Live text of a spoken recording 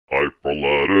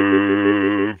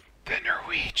hyperLativ. The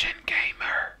Norwegian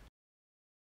gamer.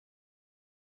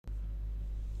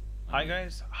 Hi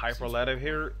guys, hyperLativ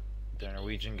here, the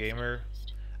Norwegian gamer,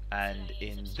 and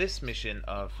in this mission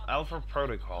of Alpha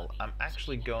Protocol, I'm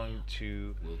actually going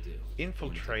to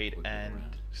infiltrate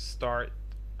and start.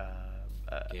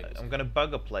 I'm gonna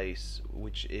bug a place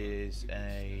which is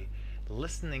a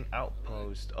listening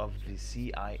outpost of the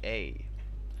CIA.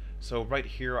 So right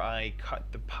here I cut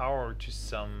the power to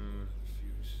some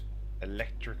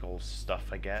electrical stuff,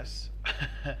 I guess.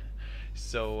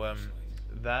 So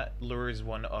that lures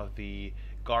one of the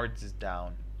guards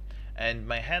down. And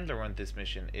my handler on this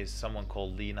mission is someone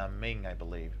called Lena Ming, I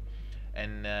believe.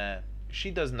 And she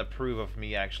doesn't approve of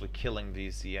me actually killing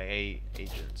these CIA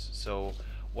agents. So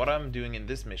what I'm doing in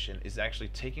this mission is actually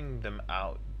taking them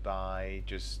out by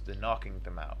just knocking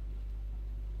them out.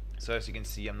 So as you can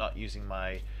see, I'm not using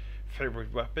my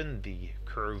favorite weapon, the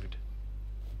curved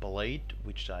blade,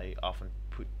 which I often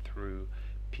put through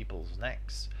people's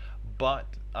necks, but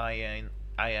I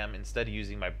am instead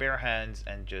using my bare hands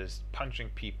and just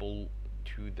punching people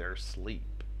to their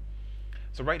sleep.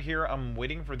 So right here I'm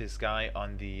waiting for this guy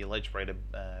on the ledge right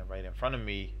in front of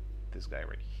me, this guy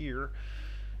right here,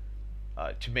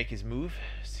 to make his move.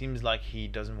 Seems like he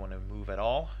doesn't want to move at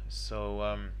all,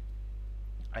 so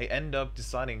I end up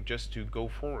deciding just to go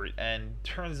forward, and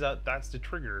turns out that's the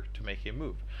trigger to make him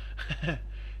move.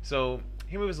 So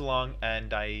he moves along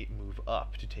and I move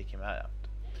up to take him out.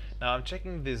 Now I'm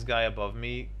checking this guy above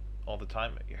me all the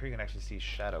time. Here you can actually see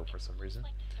shadow for some reason.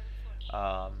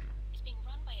 I'm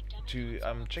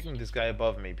checking this guy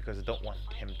above me because I don't want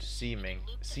him to see me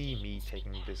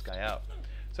taking this guy out.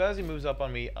 So as he moves up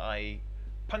on me, I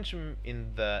punch him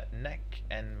in the neck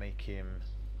and make him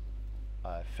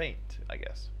faint, I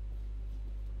guess.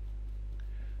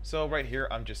 So right here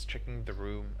I'm just checking the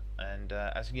room, and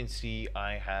as you can see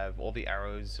I have all the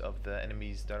arrows of the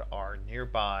enemies that are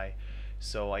nearby,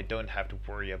 so I don't have to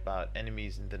worry about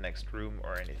enemies in the next room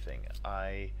or anything.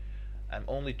 I am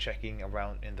only checking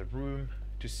around in the room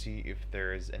to see if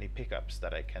there's any pickups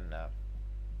that I can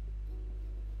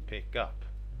pick up,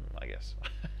 I guess.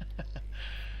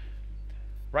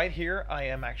 Right here I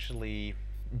am actually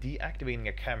deactivating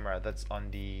a camera that's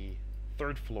on the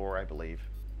 3rd floor, I believe,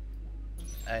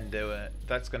 and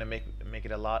that's gonna make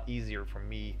it a lot easier for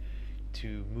me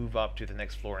to move up to the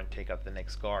next floor and take out the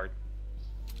next guard.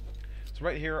 So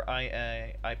right here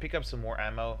I pick up some more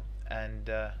ammo, and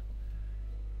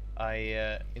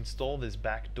I install this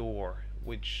back door,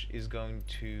 which is going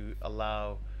to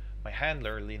allow my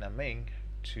handler Lena Ming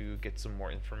to get some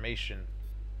more information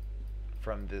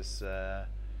from this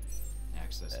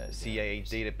CIA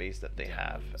database that they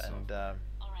have, and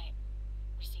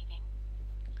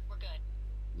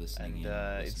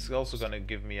it's also going to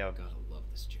give me a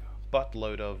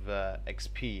buttload of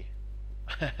XP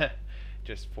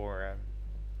just for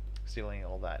stealing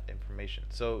all that information.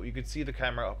 So you could see the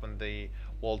camera up on the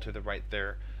wall to the right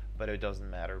there, but it doesn't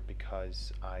matter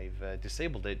because I've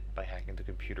disabled it by hacking the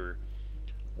computer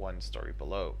one story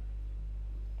below.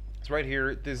 So right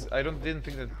here, didn't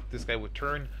think that this guy would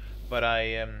turn, but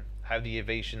I have the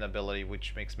evasion ability,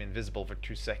 which makes me invisible for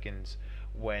 2 seconds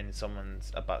when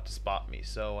someone's about to spot me.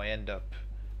 So I end up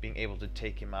being able to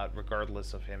take him out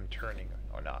regardless of him turning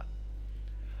or not.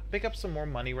 Pick up some more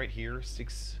money right here,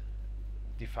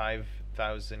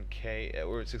 65,000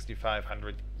 or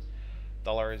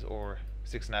 $6,500 or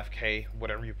 6.5K,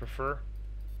 whatever you prefer.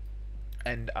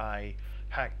 And I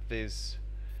hacked this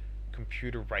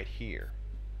computer right here.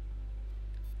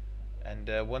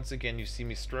 And once again you see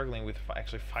me struggling with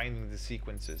actually finding the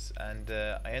sequences, and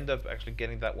I end up actually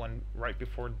getting that one right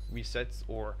before it resets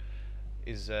or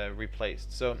is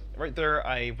replaced. So right there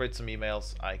I read some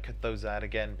emails. I cut those out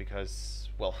again because,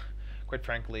 well, quite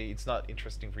frankly, it's not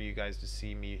interesting for you guys to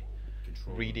see me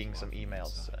reading some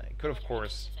emails. I could of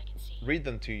course read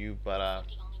them to you, but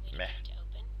meh.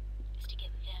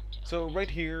 So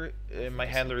right here my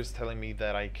handler is telling me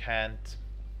that I can't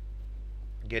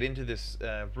get into this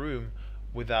room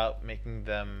without making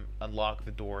them unlock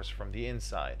the doors from the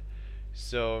inside.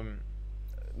 So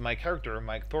my character,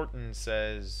 Mike Thornton,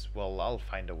 says, well, I'll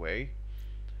find a way.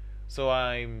 So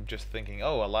I'm just thinking,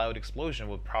 oh, a loud explosion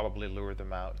would probably lure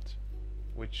them out,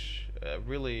 which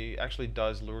really actually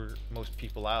does lure most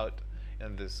people out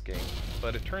in this game.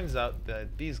 But it turns out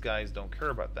that these guys don't care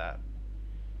about that.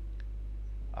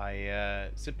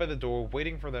 I sit by the door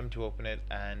waiting for them to open it,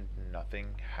 and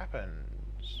nothing happens.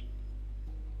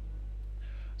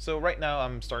 So right now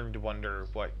I'm starting to wonder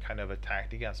what kind of a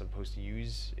tactic I'm supposed to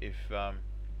use if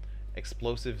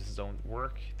explosives don't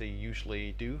work. They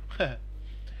usually do.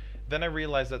 Then I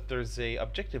realized that there's a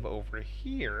objective over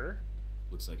here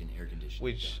Looks like an air conditioning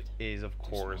which duct. is of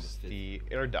course Small to fit the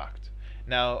through. air duct.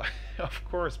 Now, of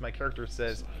course, my character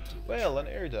says, well, an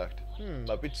air duct,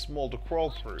 a bit small to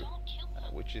crawl through,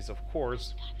 which is of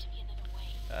course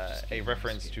a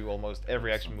reference to almost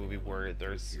every action movie where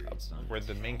where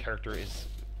the main character is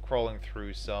crawling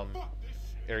through some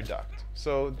air duct.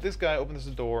 So this guy opens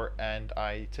the door and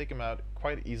I take him out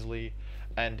quite easily,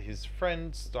 and his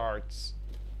friend starts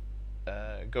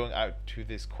going out to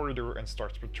this corridor and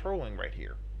starts patrolling right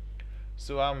here.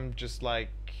 So I'm just like,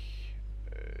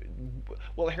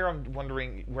 well, here I'm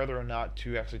wondering whether or not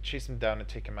to actually chase him down and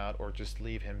take him out, or just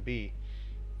leave him be.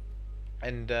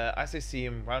 And as I see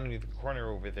him rounding the corner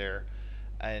over there,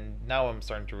 and now I'm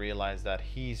starting to realize that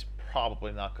he's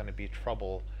probably not going to be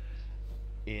trouble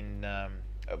in,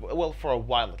 well, for a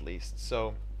while at least.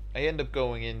 So I end up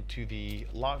going into the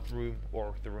locked room,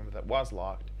 or the room that was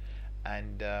locked,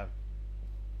 and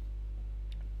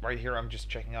right here I'm just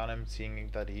checking on him, seeing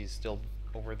that he's still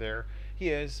over there. He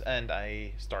is, and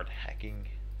I start hacking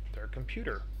their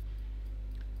computer,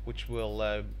 which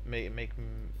will make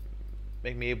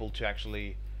me able to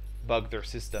actually bug their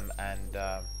system and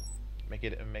make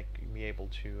me able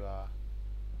to.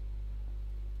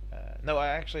 No, I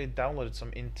actually downloaded some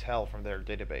intel from their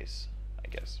database, I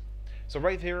guess. So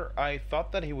right here, I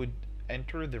thought that he would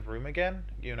enter the room again,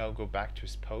 you know, go back to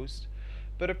his post,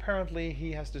 but apparently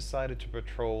he has decided to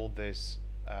patrol this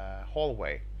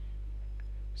hallway.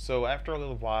 So after a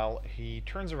little while, he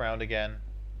turns around again.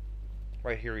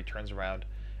 Right here, he turns around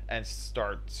and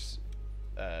starts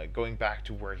going back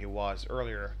to where he was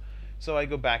earlier. So I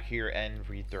go back here and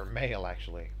read their mail,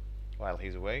 actually, while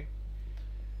he's away.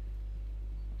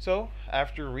 So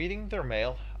after reading their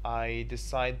mail, I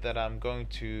decide that I'm going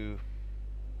to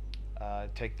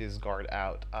take this guard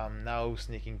out. I'm now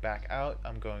sneaking back out.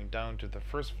 I'm going down to the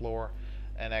first floor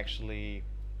and actually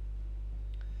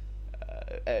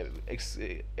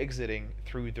exiting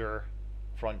through their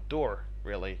front door,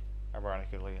 really,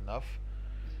 ironically enough.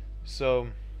 So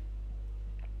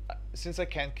since I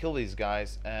can't kill these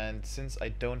guys, and since I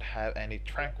don't have any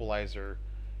tranquilizer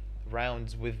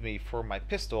rounds with me for my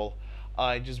pistol,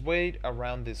 I just wait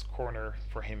around this corner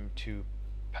for him to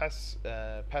pass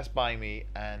by me,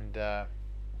 and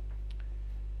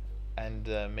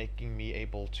making me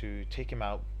able to take him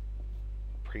out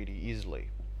pretty easily.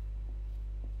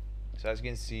 So as you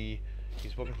can see,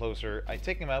 he's walking closer. I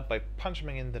take him out by punching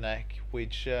him in the neck,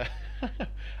 which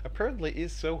apparently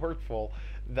is so hurtful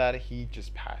that he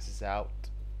just passes out.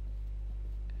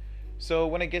 So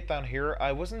when I get down here,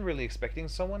 I wasn't really expecting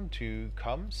someone to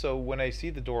come, so when I see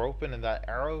the door open and that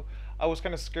arrow, I was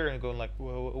kind of scared and going like,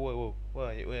 whoa,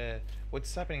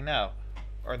 what's happening now?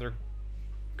 Are there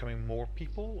coming more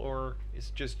people, or is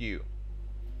it just you?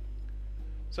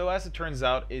 So as it turns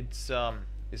out, it's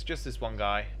just this one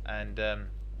guy, and I'm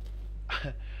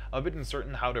a bit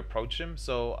uncertain how to approach him,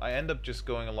 so I end up just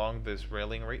going along this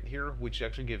railing right here, which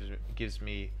actually gives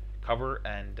me cover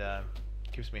and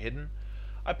keeps me hidden.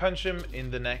 I punch him in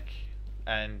the neck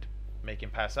and make him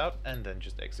pass out, and then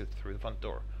just exit through the front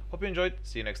door. Hope you enjoyed.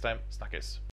 See you next time.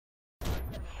 Snackis.